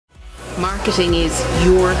Marketing is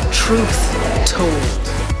your truth told.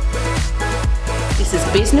 This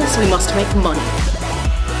is business, we must make money.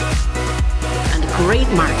 And great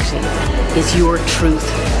marketing is your truth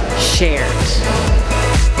shared.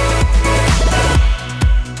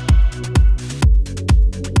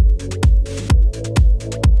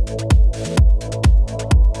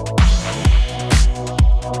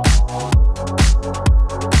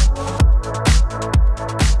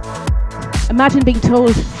 Imagine being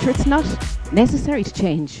told, sure, it's not necessary to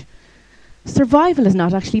change. Survival is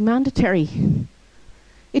not actually mandatory.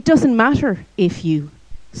 It doesn't matter if you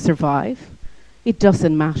survive. It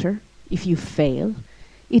doesn't matter if you fail.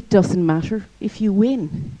 It doesn't matter if you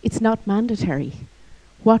win. It's not mandatory.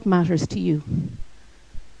 What matters to you?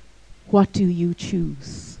 What do you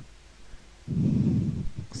choose?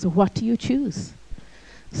 So what do you choose?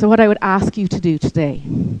 So what I would ask you to do today,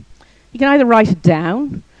 you can either write it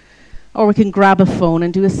down, or we can grab a phone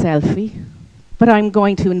and do a selfie. But I'm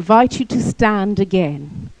going to invite you to stand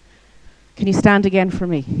again. Can you stand again for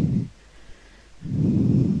me?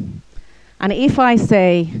 And if I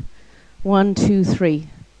say 1, 2, 3,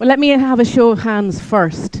 well, let me have a show of hands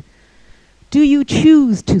first. Do you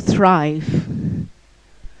choose to thrive?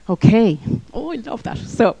 Okay. Oh, I love that.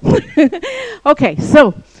 So, okay,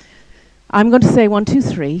 so I'm going to say 1, 2,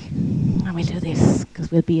 3, and we'll do this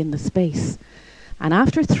because we'll be in the space. And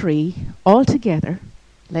after 3, all together,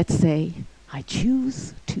 let's say, I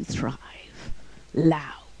choose to thrive. Loud.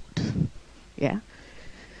 Yeah?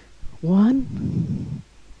 1,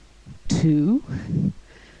 2,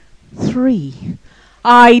 3.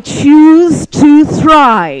 I choose to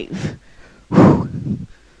thrive. Whew.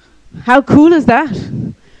 How cool is that?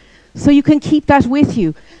 So you can keep that with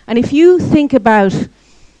you. And if you think about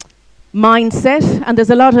mindset, and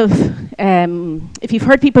there's a lot of, if you've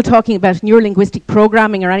heard people talking about neurolinguistic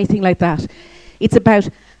programming or anything like that, it's about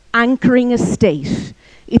anchoring a state.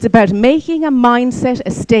 It's about making a mindset,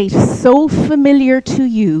 a state so familiar to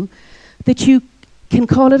you that you can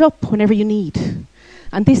call it up whenever you need.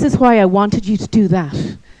 And this is why I wanted you to do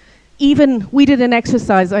that. Even we did an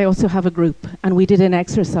exercise, I also have a group, and we did an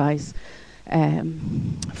exercise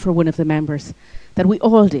for one of the members that we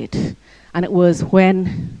all did. And it was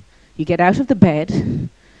when you get out of the bed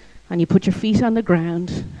and you put your feet on the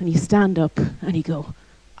ground and you stand up and you go,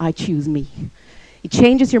 I choose me. It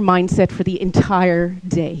changes your mindset for the entire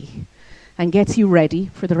day and gets you ready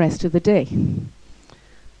for the rest of the day.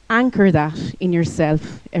 Anchor that in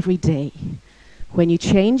yourself every day. When you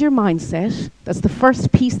change your mindset, that's the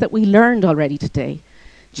first piece that we learned already today,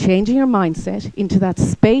 changing your mindset into that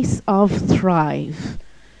space of thrive.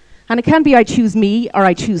 And it can be I choose me, or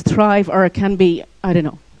I choose thrive, or it can be, I don't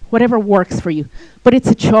know, whatever works for you. But it's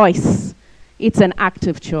a choice. It's an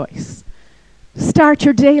active choice. Start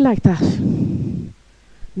your day like that.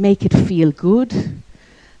 Make it feel good.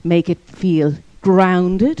 Make it feel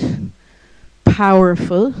grounded,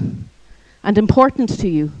 powerful, and important to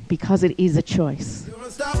you because it is a choice. You're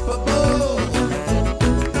unstoppable.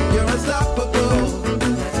 You're unstoppable.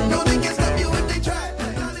 No, they can stop you if they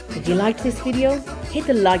try. If you liked this video, hit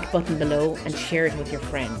the like button below and share it with your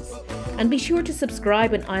friends. And be sure to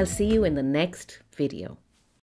subscribe, and I'll see you in the next video.